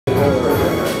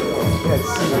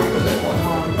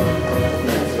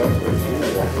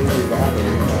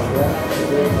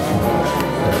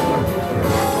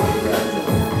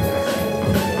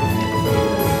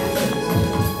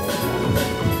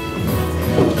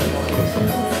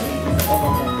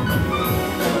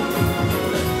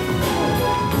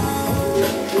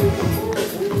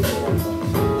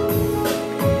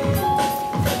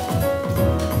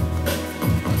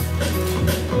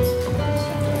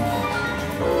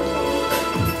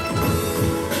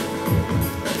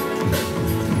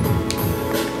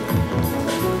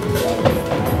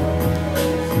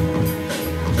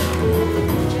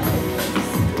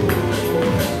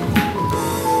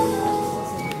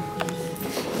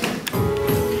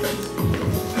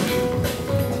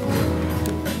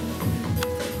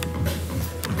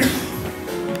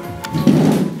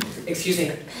Excuse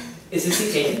me, is this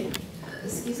seat taken?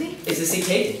 Excuse me? Is this seat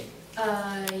taken?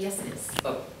 Yes it is.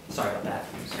 Oh, sorry about that.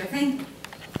 Sure thing.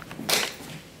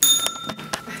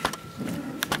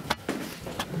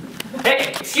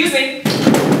 Hey, excuse me!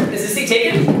 Is this seat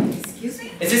taken? Excuse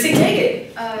me? Is this seat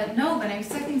taken? No, but I'm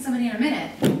expecting somebody in a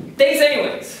minute. Thanks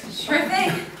anyways. Sure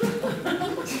thing.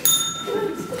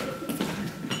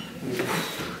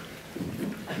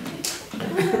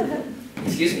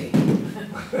 Excuse me,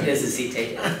 is this seat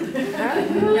taken?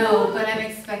 No, but I'm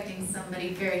expecting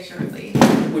somebody very shortly.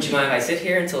 Would you mind if I sit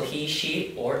here until he,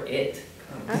 she, or it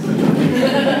comes?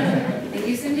 They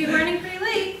do seem to be running pretty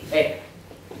late. Hey,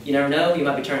 you never know, you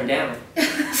might be turned down.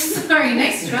 Sorry,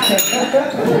 nice try.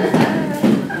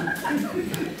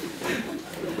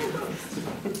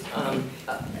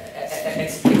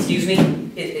 Excuse me,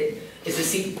 is this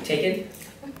seat taken?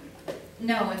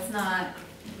 No, it's not.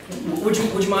 Would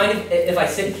you mind if I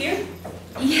sit here?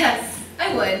 Yes,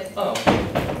 I would. Oh.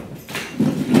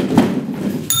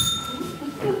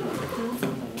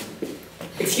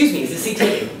 Excuse me, is this seat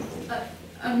taken?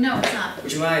 No, it's not.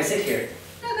 Would you mind if I sit here?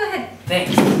 No, go ahead.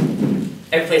 Thanks.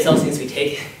 Every place else seems to be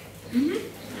taken.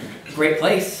 Mm-hmm. Great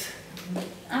place.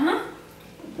 Uh-huh.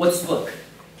 What's the book?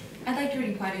 I'd like to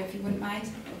read quite if you wouldn't mind.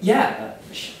 Yeah,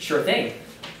 sure thing.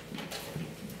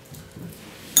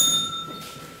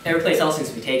 Every place else seems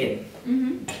to be taken.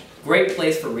 Mm-hmm. Great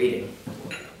place for reading.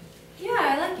 Yeah,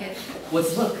 I like it.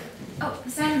 What's the book? Oh,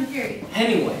 The Sound and the Fury.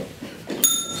 Hemingway.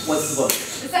 What's the book?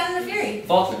 The Sound and the Fury.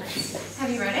 Faulkner. Have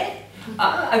you read it?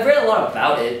 I've read a lot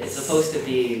about it. It's supposed to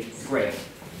be great.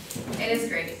 It is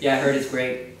great. Yeah, I heard it's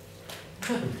great.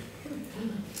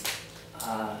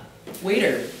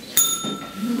 Waiter.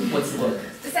 What's the book?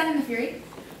 The Sound and the Fury.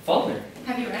 Faulkner.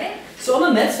 Have you read it? So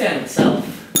I'm a Mets fan myself.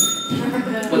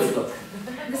 What's the book?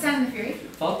 The Sound and the Fury.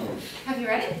 Faulkner. Have you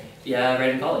read it? Yeah, I read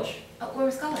it in college. Oh, where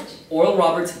was college? Oral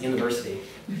Roberts University.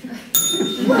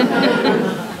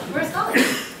 Where's college?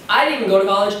 I didn't even go to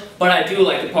college, but I do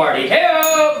like to party.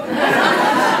 Hey-o!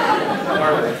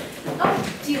 Harvard.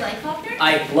 Oh, do you like Faulkner?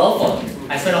 I love Faulkner.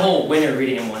 I spent a whole winter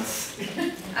reading him once.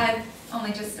 I've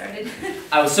only just started.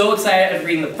 I was so excited after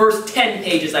reading the first 10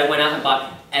 pages, I went out and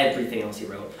bought everything else he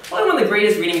wrote. Probably one of the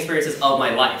greatest reading experiences of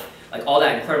my life. Like all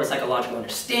that incredible psychological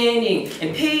understanding,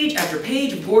 and page after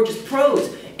page of gorgeous prose,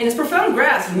 and his profound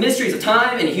grasp of the mysteries of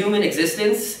time and human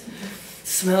existence,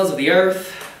 smells of the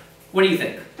earth. What do you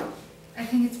think? I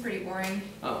think it's pretty boring.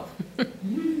 Oh.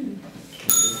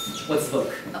 What's the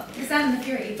book? Oh, The Sound and the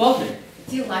Fury. Faulkner.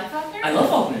 Do you like Faulkner? I love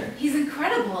Faulkner. He's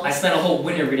incredible. I spent a whole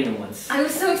winter reading him once. I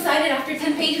was so excited after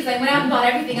 10 pages I went out and bought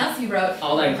everything else he wrote.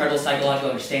 All that incredible psychological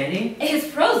understanding. And his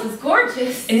prose is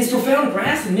gorgeous. And his profound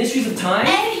grasp of the mysteries of time.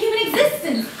 And human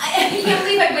existence. I can't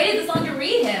believe I waited this long to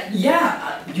read him.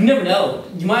 Yeah, you never know.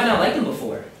 You might not like him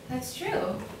before. That's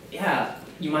true. Yeah,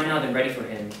 you might not have been ready for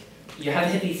him. You have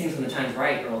to hit these things when the time's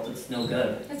right, or else it's no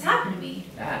good. That's happened to me.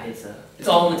 Yeah, it's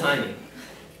all in the timing.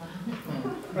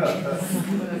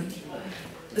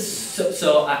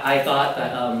 So I thought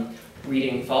that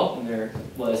reading Faulkner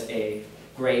was a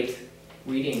great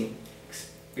reading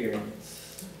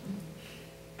experience.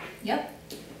 Yep.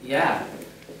 Yeah,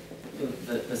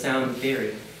 the sound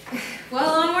theory. Well,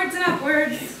 onwards and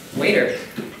upwards. Waiter,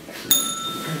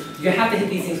 you have to hit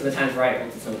these things when the time's right, or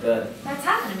else it's no good. That's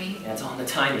happened to me. Yeah, it's all in the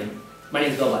timing. My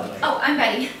name's Bill, by the way. Oh, I'm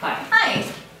Betty. Hi. Hi.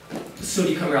 So do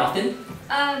you come here often?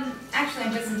 Actually,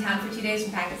 I'm just in town for 2 days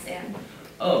from Pakistan.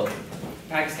 Oh,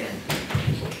 Pakistan.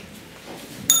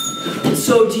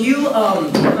 So do you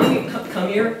come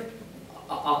here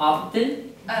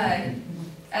often?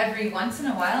 Every once in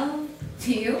a while.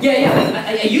 Do you? Yeah,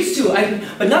 I used to,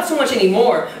 but not so much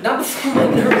anymore. Not before my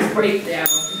nervous breakdown.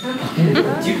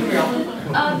 Do you come here often?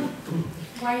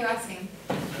 Why are you asking?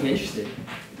 I'm interested.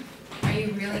 Are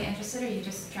you really interested, or are you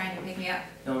just trying to pick me up?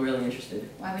 No, I'm really interested.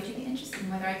 Why would you be interested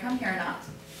in whether I come here or not?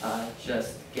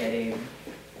 Just getting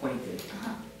acquainted.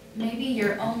 Maybe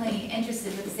you're only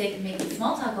interested for the sake of making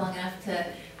small talk long enough to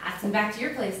asking back to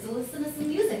your place to listen to some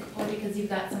music, or because you've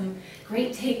got some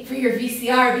great tape for your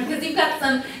VCR, because you've got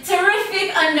some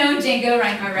terrific unknown Django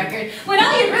Reinhardt record, when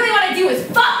all you really want to do is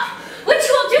fuck, which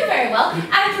you won't do very well,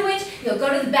 after which you'll go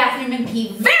to the bathroom and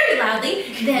pee very loudly,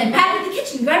 then back to the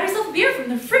kitchen, grab yourself a beer from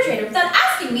the refrigerator without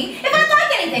asking me if I'd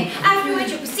like anything, after which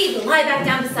you'll proceed to lie back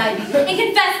down beside me and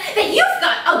confess that you've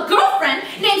got a girlfriend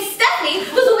named Stephanie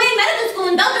who's away in medical school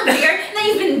in Belgium for a year, and that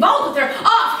you've been involved with her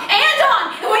off and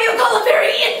on in what you call a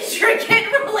very intricate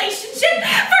relationship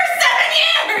for 7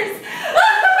 years!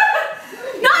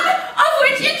 None of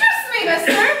which interests me,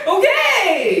 mister!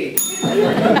 Okay!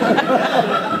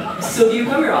 So do you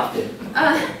come here often?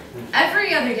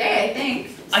 Every other day, I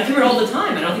think. I come here all the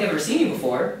time. I don't think I've ever seen you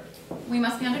before. We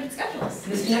must be on different schedules.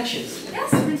 Misconnections.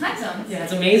 Yes, different time zones. Yeah,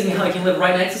 it's amazing how I can live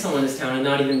right next to someone in this town and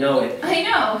not even know it. I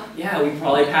know. Yeah, we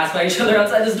probably pass by each other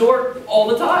outside this door all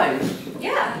the time.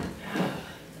 Yeah.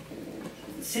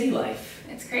 City life.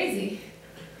 It's crazy.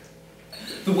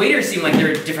 The waiters seem like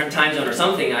they're a different time zone or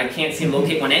something. I can't seem to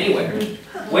locate one anywhere.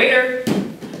 Waiter!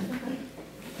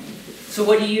 So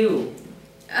what do you?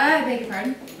 I beg your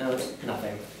pardon? No, it's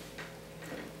nothing.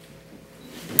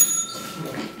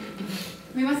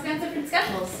 We must be on different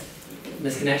schedules.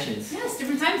 Misconnections. Yes,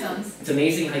 different time zones. It's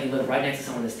amazing how you live right next to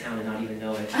someone in this town and not even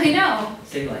know it. I know.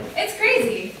 City life. It's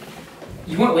crazy.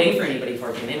 You weren't waiting for anybody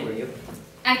before I came in, were you?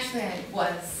 Actually, I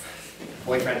was.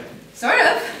 Boyfriend. Sort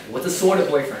of. What's a sort of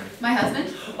boyfriend? My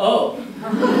husband. Oh.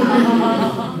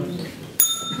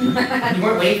 You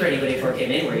weren't waiting for anybody before I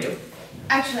came in, were you?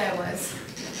 Actually, I was.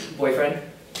 Boyfriend?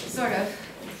 Sort of.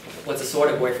 What's a sort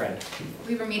of boyfriend?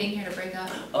 We were meeting here to break up.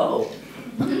 Oh.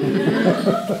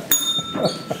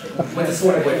 What's a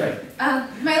sort of boyfriend?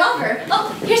 My lover.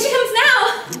 Oh, here she comes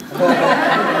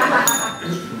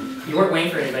now! You weren't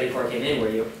waiting for anybody before I came in, were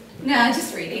you? Nah,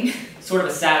 just reading. Sort of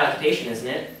a sad occupation, isn't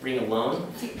it? Being alone.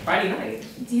 Friday night.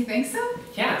 Do you think so?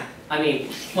 Yeah. I mean,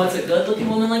 what's a good-looking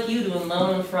woman like you doing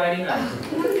alone on Friday night?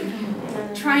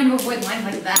 Trying to avoid lines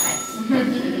like that.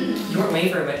 You weren't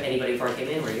waiting for anybody before I came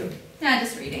in, were you? Nah,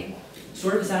 just reading.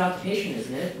 Sort of a sad occupation,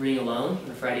 isn't it? Reading alone on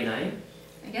a Friday night.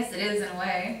 I guess it is in a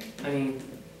way. I mean,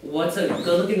 what's a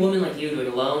good-looking woman like you doing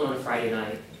alone on a Friday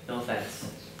night? No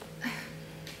offense.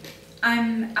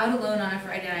 I'm out alone on a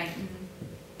Friday night.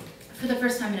 For the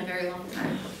first time in a very long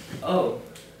time. Oh.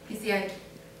 You see, I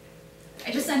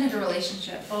just ended a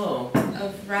relationship. Oh.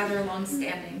 Of rather long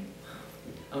standing.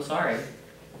 I'm sorry.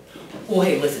 Well,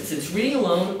 hey, listen, since reading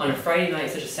alone on a Friday night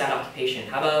is such a sad occupation,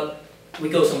 how about we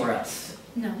go somewhere else?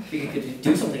 No. We could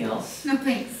do something else. No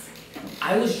thanks.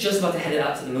 I was just about to head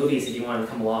out to the movies if you wanted to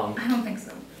come along. I don't think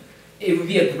so. It would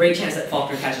be a great chance that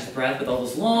Faulkner catches his breath with all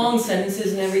those long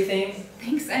sentences and everything.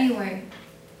 Thanks anyway.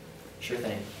 Sure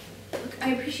thing. Look, I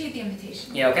appreciate the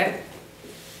invitation. Yeah, okay?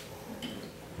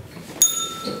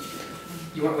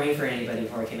 You weren't waiting for anybody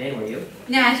before I came in, were you?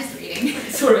 Nah, just reading.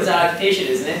 It's sort of an occupation,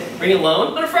 isn't it? Reading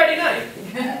alone on a Friday night.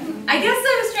 I guess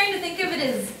I was trying to think of it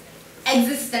as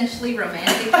existentially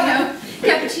romantic, you know?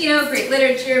 Cappuccino, great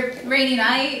literature, rainy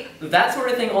night. That sort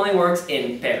of thing only works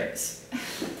in Paris.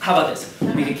 How about this?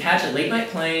 We could catch a late night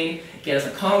plane, get us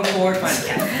a Concorde, find a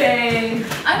cafe.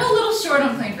 I'm a little short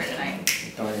on plane for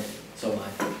tonight. Darn it, so am I.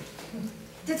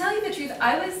 To tell you the truth,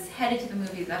 I was headed to the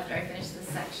movies after I finished this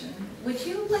section. Would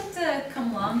you like to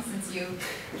come along since you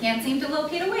can't seem to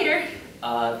locate a waiter?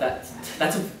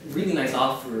 That's a really nice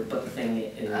offer, but the thing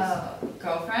is...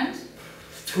 Girlfriend?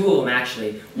 Two of them,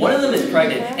 actually. One of them is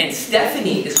pregnant, and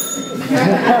Stephanie is...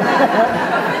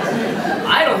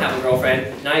 I don't have a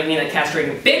girlfriend. Now you mean that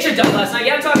castrating bitch you done last night?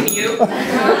 Yeah, I'm talking to you.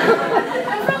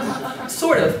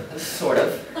 Sort of. Sort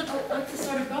of. What's the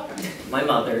sort of girlfriend? My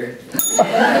mother.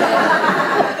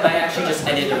 I actually just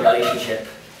ended a relationship.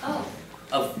 Oh.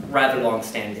 Of rather long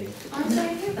standing. I'm sorry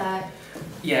to hear that.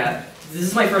 Yeah, this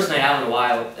is my first night out in a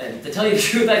while, and to tell you the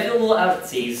truth, I feel a little out at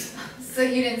seas. So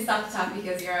you didn't stop to talk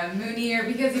because you're a Mooney or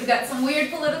because you've got some weird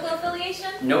political affiliation?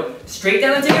 Nope. Straight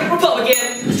down the ticket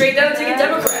Republican, straight down the ticket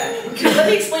Democrat. Let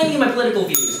me explain to you my political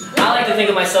views. I like to think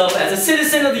of myself as a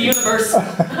citizen of the universe.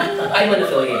 I'm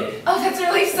unaffiliated. Oh, that's a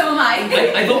relief, so am I.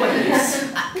 I vote my beliefs.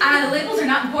 Labels are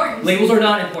not important. Labels are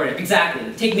not important,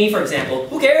 exactly. Take me, for example.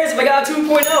 Who cares if I got a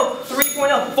 2.0,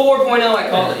 3.0, 4.0 at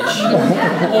college?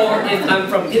 Or if I'm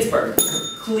from Pittsburgh,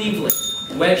 Cleveland,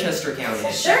 Westchester County.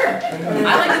 Sure.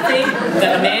 I like to think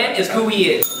that a man is who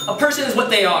he is. A person is what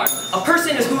they are. A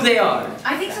person is who they are.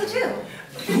 I think so too.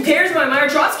 Who cares if I admire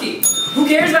Trotsky? Who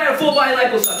cares if I have a full body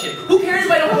liposuction? Who cares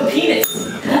if I don't have a penis?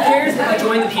 Who cares if I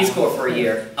join the Peace Corps for a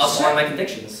year? I'll follow my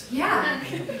convictions. Yeah.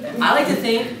 I like to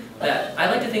think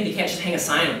you can't just hang a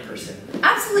sign on a person.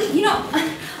 Absolutely. You know,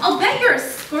 I'll bet you're a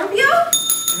Scorpio.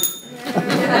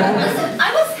 Listen,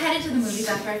 I was headed to the movies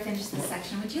after I I finish this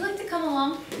section. Would you like to come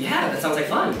along? Yeah, that sounds like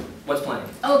fun. What's playing?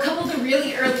 Oh, a couple of the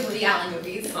really early Woody Allen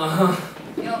movies. Uh-huh.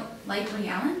 You don't like Woody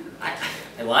Allen? I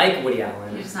like Woody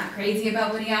Allen. You're just not crazy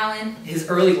about Woody Allen? His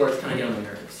early works kind of get on my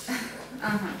nerves.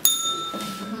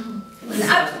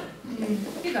 Listen,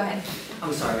 you go ahead.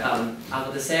 I'm sorry, I was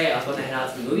about to say, I was about to head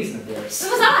out to the movies in the theater.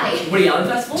 So was I. Woody Allen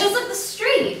Festival? Just up the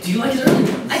street. Do you like his early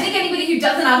ones? I think anybody who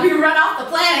doesn't ought to be run off the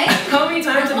planet. How many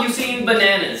times have you seen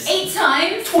Bananas? 8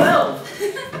 times. 12!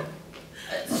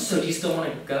 So do you still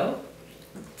want to go?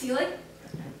 Do you like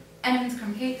Enemans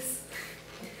crumb cakes?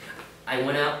 I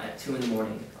went out at 2 in the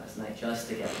morning last night just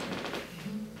to get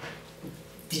one.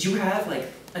 Did you have, like,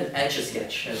 an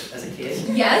Etch-a-Sketch as a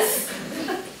kid? Yes.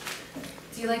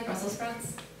 Do you like Brussels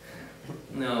sprouts?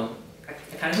 No. I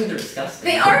kind of think they're disgusting.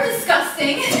 They are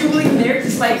disgusting. Do you believe in there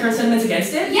despite current sentiments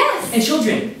against it? Yes. And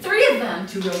children? 3 of them.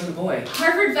 2 girls and a boy.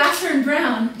 Harvard, Vassar, and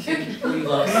Brown. Do you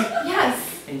love me?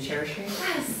 Yes. And cherish me?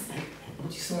 Yes.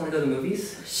 Do you still want to go to the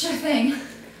movies? Sure thing.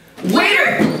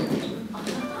 Waiter!